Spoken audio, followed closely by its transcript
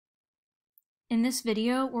In this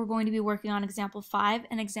video, we're going to be working on example 5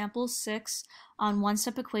 and example 6 on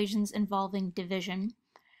one-step equations involving division.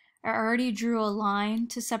 I already drew a line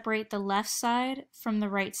to separate the left side from the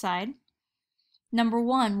right side. Number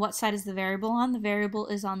 1, what side is the variable on? The variable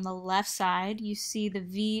is on the left side. You see the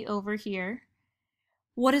v over here.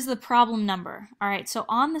 What is the problem number? Alright, so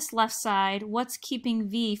on this left side, what's keeping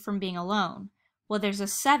v from being alone? Well, there's a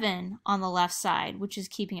 7 on the left side, which is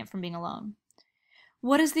keeping it from being alone.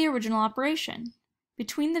 What is the original operation?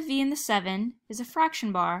 Between the v and the 7 is a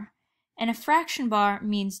fraction bar, and a fraction bar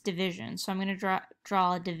means division, so I'm going to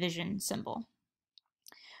draw a division symbol.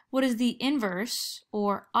 What is the inverse,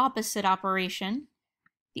 or opposite operation?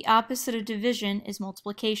 The opposite of division is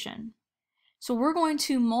multiplication. So we're going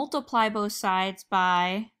to multiply both sides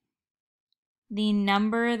by the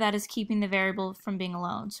number that is keeping the variable from being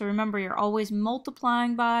alone. So remember, you're always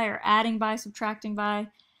multiplying by, or adding by, subtracting by,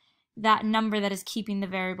 that number that is keeping the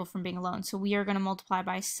variable from being alone. So we are going to multiply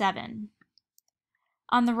by 7.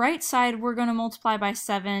 On the right side, we're going to multiply by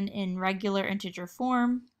 7 in regular integer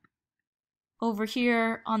form. Over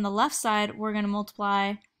here on the left side, we're going to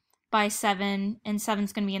multiply by 7, and 7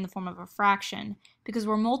 is going to be in the form of a fraction because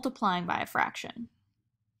we're multiplying by a fraction.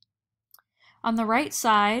 On the right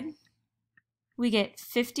side, we get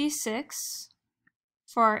 56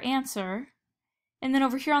 for our answer. And then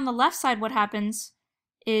over here on the left side, what happens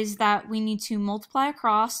is that we need to multiply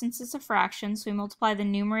across since it's a fraction. So we multiply the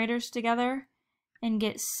numerators together and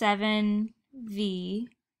get 7v.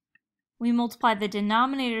 We multiply the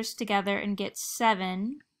denominators together and get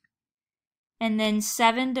 7. And then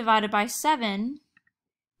 7 divided by 7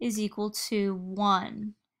 is equal to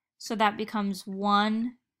 1. So that becomes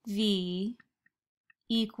 1v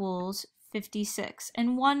equals 56.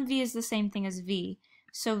 And 1v is the same thing as v.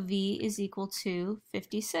 So v is equal to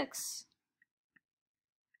 56.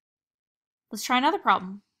 Let's try another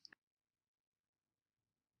problem.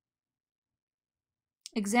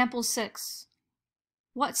 Example 6.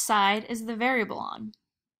 What side is the variable on?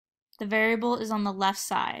 The variable is on the left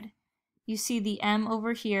side. You see the m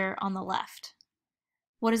over here on the left.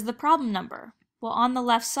 What is the problem number? Well, on the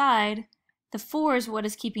left side, the 4 is what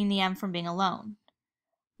is keeping the m from being alone.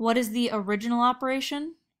 What is the original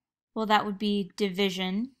operation? Well, that would be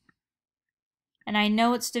division. And I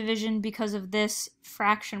know it's division because of this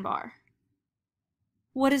fraction bar.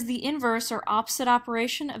 What is the inverse or opposite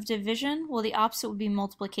operation of division? Well, the opposite would be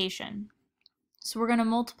multiplication. So we're going to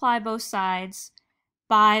multiply both sides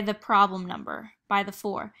by the problem number, by the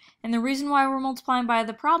 4. And the reason why we're multiplying by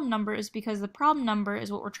the problem number is because the problem number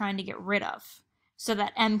is what we're trying to get rid of, so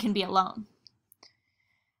that m can be alone.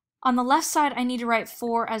 On the left side, I need to write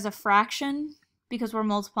 4 as a fraction because we're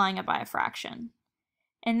multiplying it by a fraction.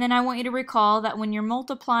 And then I want you to recall that when you're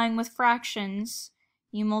multiplying with fractions,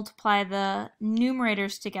 you multiply the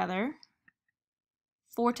numerators together.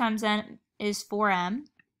 4 times n is 4m.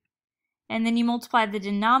 And then you multiply the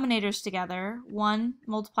denominators together. 1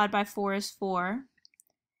 multiplied by 4 is 4.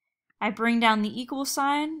 I bring down the equal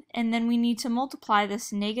sign, and then we need to multiply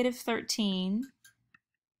this negative 13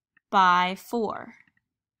 by 4.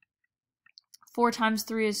 4 times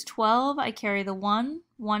 3 is 12. I carry the 1.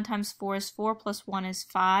 1 times 4 is 4, plus 1 is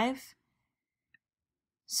 5.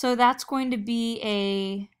 So that's going to be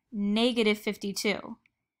a negative 52,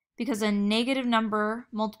 because a negative number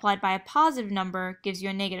multiplied by a positive number gives you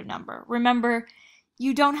a negative number. Remember,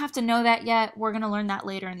 you don't have to know that yet. We're going to learn that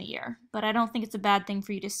later in the year, but I don't think it's a bad thing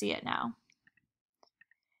for you to see it now.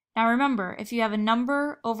 Now remember, if you have a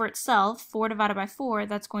number over itself, 4 divided by 4,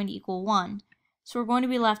 that's going to equal 1. So we're going to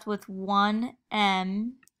be left with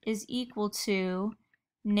 1m is equal to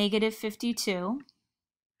negative 52.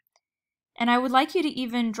 And I would like you to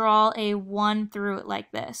even draw a 1 through it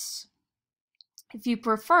like this. If you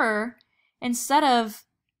prefer, instead of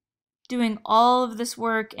doing all of this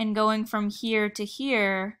work and going from here to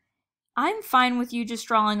here, I'm fine with you just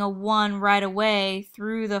drawing a 1 right away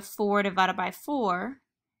through the 4 divided by 4,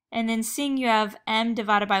 and then seeing you have m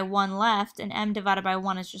divided by 1 left, and m divided by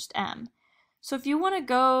 1 is just m. So if you want to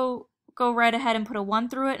go right ahead and put a 1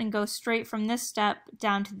 through it and go straight from this step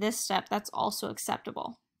down to this step, that's also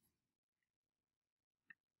acceptable.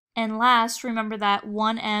 And last, remember that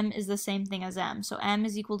 1m is the same thing as m. So m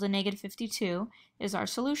is equal to negative 52 is our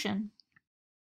solution.